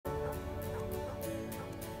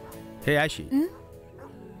హే యాషి,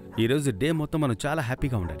 ఈరోజు డే మొత్తం మనం చాలా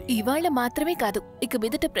హ్యాపీగా ఉండాలి. ఇవాళ మాత్రమే కాదు, ఇక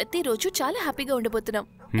మీదట ప్రతిరోజు చాలా హ్యాపీగా ఉండబోతున్నాం.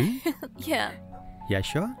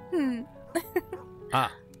 యాషో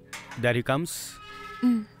దర్ హి కమ్స్.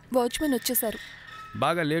 వాచ్మెన్ వచ్చేసారు.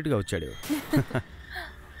 బాగా లేట్గా వచ్చాడు.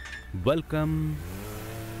 వెల్కమ్.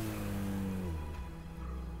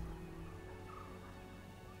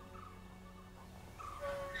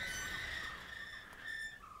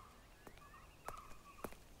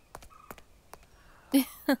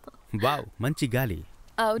 వావ్, మంచి గాలి.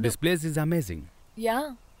 This place is amazing. Yeah.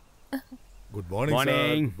 Good morning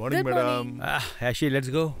morning morning madam. Yashi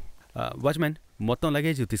let's go. Watchman మొత్తం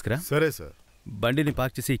లగేజ్ తీసుకురా. సరే సార్. బండిని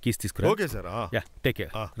పార్క్ చేసి కీస్ తీసుకురా. Okay sir. Yeah, take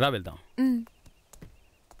care. రా వెళ్దాం.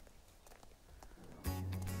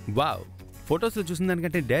 వావ్, ఫొటోస్ చూసిన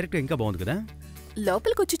దానికంటే డైరెక్ట్ ఇంకా బాగుంది కదా.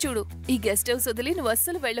 లోపలికొచ్చి చూడు. ఈ గెస్ట్ హౌస్ వదిలి నువ్వు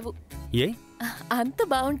అస్సలు వెళ్ళవు. ఏ అంత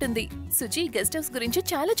బాగుంటుంది. సుజీ గెస్ట్ హౌస్ గురించి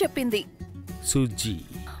చాలా చెప్పింది. Suji,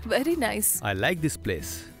 very nice. I like this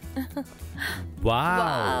place.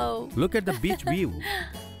 Wow, look at the beach view.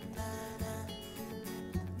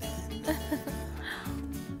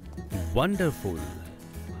 Wonderful.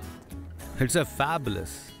 It's a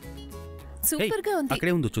fabulous. Super గా ఉంది.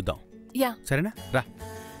 అక్కడే ఉందో చూద్దాం. యా, సరేనా? రా.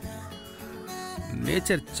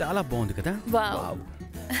 నేచర్ చాలా బాగుంది కదా. Wow.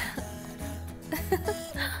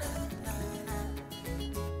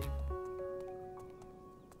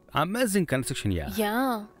 Amazing construction. Yeah. Yeah.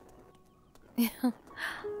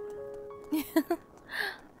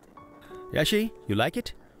 Yashi, you like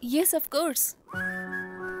it? yes of course.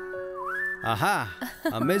 ఆహా,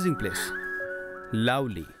 amazing place.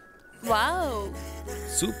 Lovely. Wow,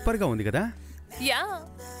 super గా ఉంది కదా. యా.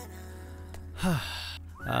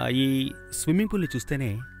 ఈ స్విమ్మింగ్ పూల్ ని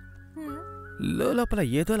చూస్తేనే లోపల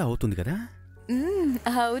ఏదోలా అవుతుంది కదా.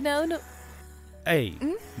 అవునవును.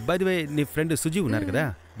 బై ది వే, నీ ఫ్రెండ్ సుజీ ఉన్నారు కదా,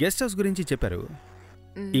 గెస్ట్ హౌస్ గురించి చెప్పారు.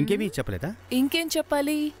 ఇంకేమీ చెప్పలేదా? ఇంకేం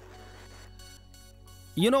చెప్పాలి?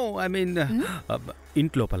 యునో ఐ మీన్,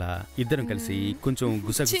 ఇంట్లోపల ఇద్దరం కలిసి కొంచెం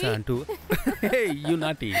గుసగుస అంటూ. యు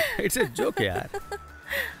నాటి, ఇట్స్ ఎ జోక్ యార్.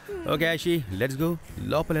 Okay Yashi, let's go.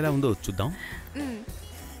 లోపల ఎలా ఉందో చూద్దాం.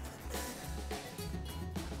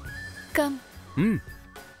 కమ్.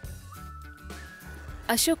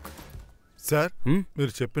 అశోక్ సార్,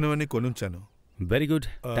 మీరు చెప్పినవన్నీ కొనుంచాను. Very good,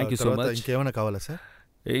 thank you so much. ఇంకేమైనా కావాలా సార్?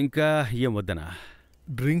 ఇంకా ఏం వద్దనా?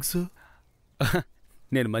 డ్రింక్స్?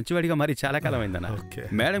 నేను మంచివాడిగా మరి చాలా కాలం అయిందన్నా.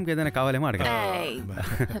 మేడంకి ఏదైనా కావాలేమో అడగండి.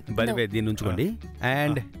 బలివే, దీన్ని ఉంచుకోండి.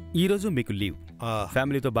 అండ్ ఈ రోజు మీకు లీవ్.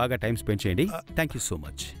 ఫ్యామిలీతో బాగా టైం స్పెండ్ చేయండి. Thank you so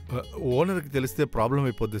much. ఓనర్కి తెలిస్తే ప్రాబ్లం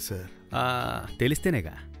అయిపోద్ది సార్.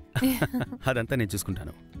 తెలిస్తేనేగా. అదంతా నేను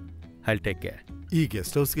చూసుకుంటాను. I will take care. ఈ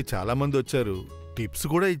గెస్ట్ హౌస్ కి చాలా మంది వచ్చారు, టిప్స్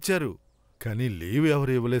కూడా ఇచ్చారు, కానీ లీవ్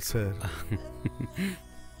ఎవరు ఇవ్వలేదు సార్.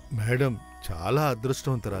 మేడం చాలా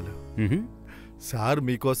అదృష్టవంతురాలు. సార్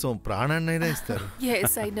మీకోసం ప్రాణాన్నైనా ఇస్తారు.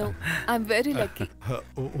 yes I know, I'm very lucky.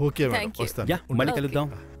 Okay madam, వస్తాను. యా, మళ్ళీ కలుద్దాం.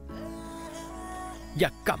 Yeah,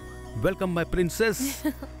 come. Welcome my princess.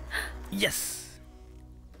 yes.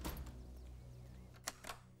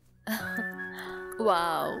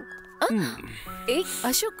 Wow. A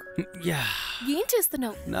Ashok, yeah, ఏం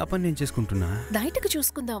చేస్తున్నావు? నా పని నేను చేసుకుంటున్నా. నైట్కి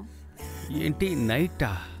చూసుకుందాం. ఏంటి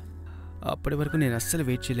నైటా? అప్పటి వరకు నేను అస్సలు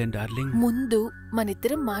వెయిట్ చేయలేను డార్లింగ్. ముందు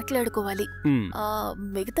మనిద్దరం మాట్లాడుకోవాలి.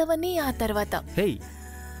 మిగతావన్నీ ఆ తర్వాత. హే,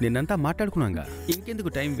 నిన్నంతా మాట్లాడుకున్నాగా, ఇంకెందుకు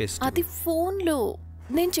టైం వేస్ట్? అది ఫోన్లో.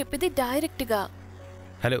 నేను చెప్పేది డైరెక్ట్ గా.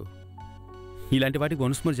 హలో, ఇలాంటి వాటికి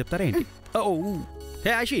వన్స్ మోర్ చెప్తారా ఏంటి?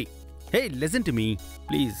 హే Ashi, hey listen to me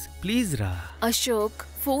please. Please రా. అశోక్,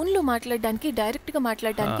 ఫోన్లో మాట్లాడడానికి డైరెక్ట్ గా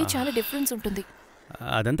మాట్లాడడానికి చాలా డిఫరెన్స్ ఉంటుంది.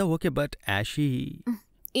 అదంతా ఓకే, బట్ ఆషి.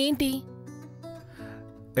 ఏంటి?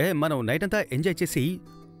 మనం నైట్ అంతా ఎంజాయ్ చేసి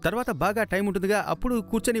తర్వాత బాగా టైం ఉంటుందిగా, అప్పుడు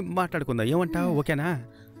కూర్చొని మాట్లాడుకుందాం. ఏమంటావు? ఓకేనా?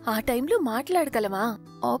 ఆ టైంలో మాట్లాడగలమా?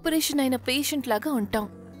 ఆపరేషన్ అయిన పేషెంట్ లాగా ఉంటాం.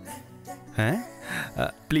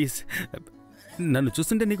 ప్లీజ్, నన్ను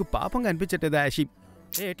చూస్తుంటే నీకు పాపంగా అనిపించట్లేదా యాషి?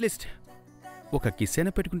 అట్లీస్ట్ ఒక కిస్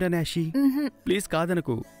అయినా పెట్టుకుంటాను యాషి. ప్లీజ్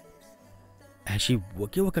కాదనకు యాషి,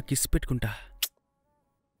 ఒకే ఒక కిస్ పెట్టుకుంటా.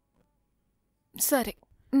 సరే.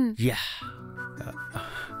 యా.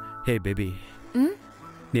 హే బేబీ,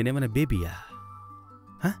 నేనేమన్నా బేబీయా?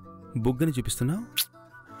 బుగ్గని చూపిస్తున్నావు?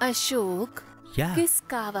 అశోక్, కిస్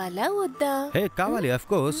కావాలా వద్దా? హే, కావాలి, of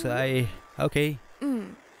course. Okay.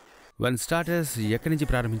 One starters ఎక్కడి నుంచి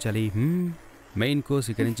ప్రారంభించాలి? మెయిన్ కోర్స్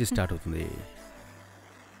ఇక్కడి నుంచి స్టార్ట్ అవుతుంది.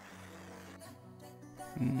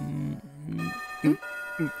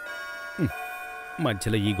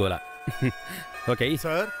 మధ్యలో ఈ గోల. ఓకే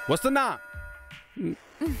సార్, వస్తున్నా.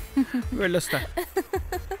 వెళ్ళొస్తా.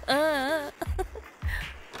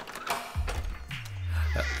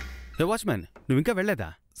 వాచ్మెన్, నువ్వు ఇంకా వెళ్ళలేదా?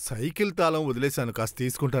 సైకిల్ తాళం వదిలేశాను, కాస్త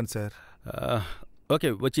తీసుకుంటాను సార్. ఓకే,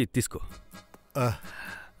 వచ్చి తీసుకో.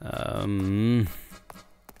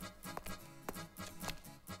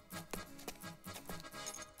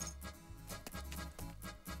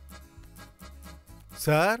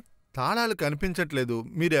 సార్, తాళాలు కనిపించట్లేదు,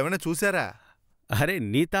 మీరేమైనా చూసారా? అరే,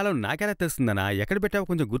 నీ తాళం నాకెలా తెలుస్తుందనా? ఎక్కడ పెట్టావో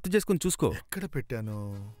కొంచెం గుర్తు చేసుకుని చూసుకో. ఎక్కడ పెట్టాను?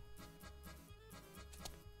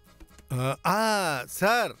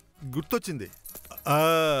 సార్, గుర్తొచ్చింది.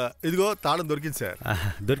 ఇదిగో తాళం దొరికింది సార్.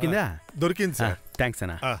 దొరికిందా? దొరికింది సార్. థ్యాంక్స్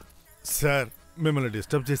అన్నా. సార్, మిమ్మల్ని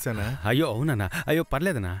డిస్టర్బ్ చేశానా? అయ్యో అవునన్నా, అయ్యో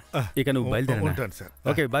పర్లేదన్నా. ఇక నువ్వు బయలుదేరా. ఉంటాను sir.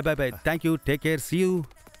 Okay, bye bye bye. Thank you, take care, see you.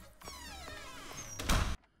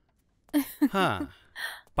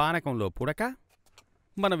 పానకంలో పుడక,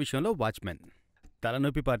 మన విషయంలో వాచ్మెన్.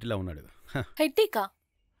 తలనొప్పి పార్టీలో ఉన్నాడు. హెడ్డేకా?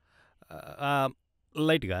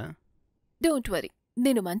 లైట్గా. డోంట్ వరీ,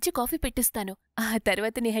 నేను మంచి కాఫీ పెట్టిస్తాను. ఆ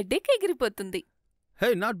తర్వాత నీ హెడ్డేక్ ఎగిరిపోతుంది. హే,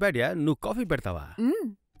 నాట్ బ్యాడ్ యా. నువ్వు కాఫీ పెడతావా?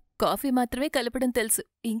 కాఫీ మాత్రమే కలపడం తెలుసు,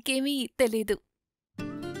 ఇంకేమీ తెలీదు.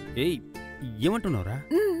 ఏయ్, ఏమంటున్నావురా?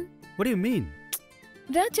 What you mean?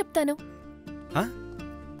 రా చెప్తాను.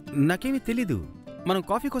 నాకేమీ తెలీదు. మనం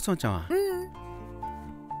కాఫీ కోసం వచ్చావా?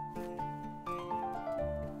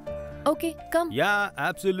 Okay, come. Yeah,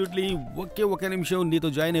 absolutely. ఒకే నిమిషం నీతో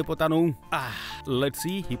జాయిన్ అయిపోతాను. లెట్స్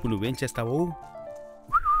సీ ఇప్పుడు నువ్వేం చేస్తావు.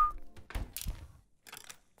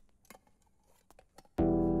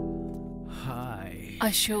 హాయ్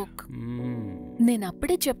అశోక్,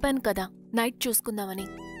 నేనప్పుడే చెప్పాను కదా నైట్ చూసుకుందామని.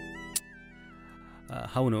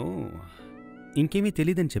 అవును, ఇంకేమీ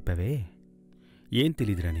తెలీదని చెప్పావే. ఏం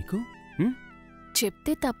తెలీదురా నీకు?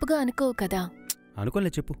 చెప్తే తప్పుగా అనుకోవు కదా.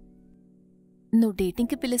 అనుకోలే, చెప్పు. నువ్వు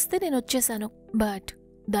డేటింగ్కి పిలిస్తే నేనొచ్చేశాను, బట్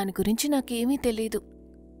దాని గురించి నాకేమీ తెలీదు.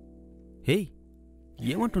 హే,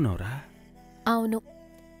 ఏమంటున్నావురా? అవును,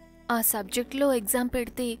 ఆ సబ్జెక్ట్లో ఎగ్జామ్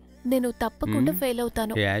పెడితే నేను తప్పకుండా ఫెయిల్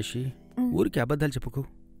అవుతాను. యాషి, ఊరికి అబద్ధాలు చెప్పుకో.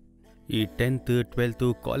 ఈ 10th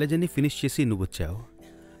 12th కాలేజ్ అన్ని ఫినిష్ చేసి నువ్వు వచ్చావు.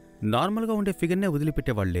 నార్మల్గా ఉండే ఫిగర్నే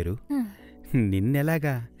వదిలిపెట్టేవాళ్ళు లేరు.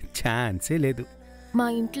 నిన్నెలాగా? ఛాన్సే లేదు. మా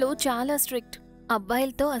ఇంట్లో చాలా స్ట్రిక్ట్.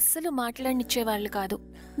 అబ్బాయిలతో అస్సలు మాట్లాడనిచ్చేవాళ్లు కాదు.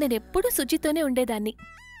 నేనెప్పుడూ శుచితోనే ఉండేదాన్ని.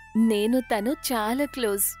 నేను తను చాలా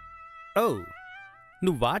క్లోజ్. ఓ,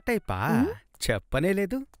 నువ్వా టైపా? చెప్పనే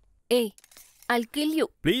లేదు. ఏ, I'll kill you.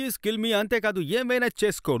 Please kill me. అంతేకాదు, ఏమైనా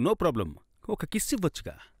చేసుకో, నో ప్రాబ్లం. ఒక కిస్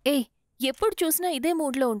ఇవ్వచ్చుగా. ఏ, ఎప్పుడు చూసినా ఇదే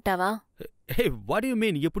మూడ్లో ఉంటావా? హే, వాట్ యు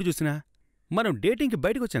మీన్ ఎప్పుడు చూసినా? మనం డేటింగ్కి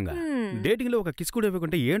బయటకు వచ్చాంగా. డేటింగ్లో ఒక కిస్ కూడా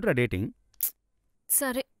ఇవ్వకుంటే ఏంట్రా డేటింగ్?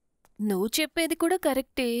 సరే, నువ్వు చెప్పేది కూడా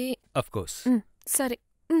కరెక్టే. Of course. సరే.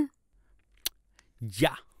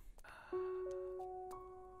 యా,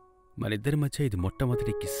 మనిద్దరి మధ్య ఇది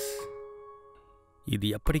మొట్టమొదటి కిస్. ఇది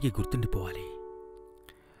ఎప్పటికీ గుర్తుండిపోవాలి.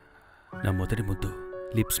 నా మొదటి ముద్దు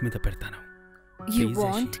లిప్స్ మీద పెడతాను. You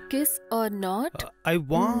want kiss are not? I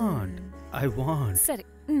want. సరే.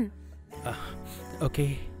 ఓకే.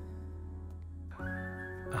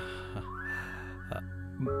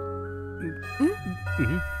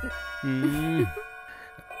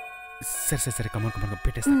 సరే కమన్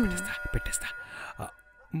పెట్టేస్తా.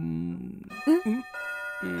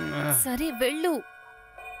 సరే, వెళ్ళు.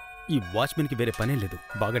 ఈ వాచ్మెన్కి వేరే పనే లేదు,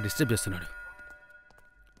 బాగా డిస్టర్బ్ చేస్తున్నాడు.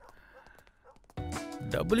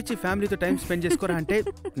 డబ్బులిచ్చి ఫ్యామిలీతో టైం స్పెండ్ చేసుకోరా అంటే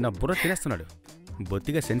నా బుర్ర తినేస్తున్నాడు.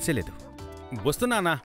 బొత్తిగా సెన్సే లేదు. వస్తున్నానా?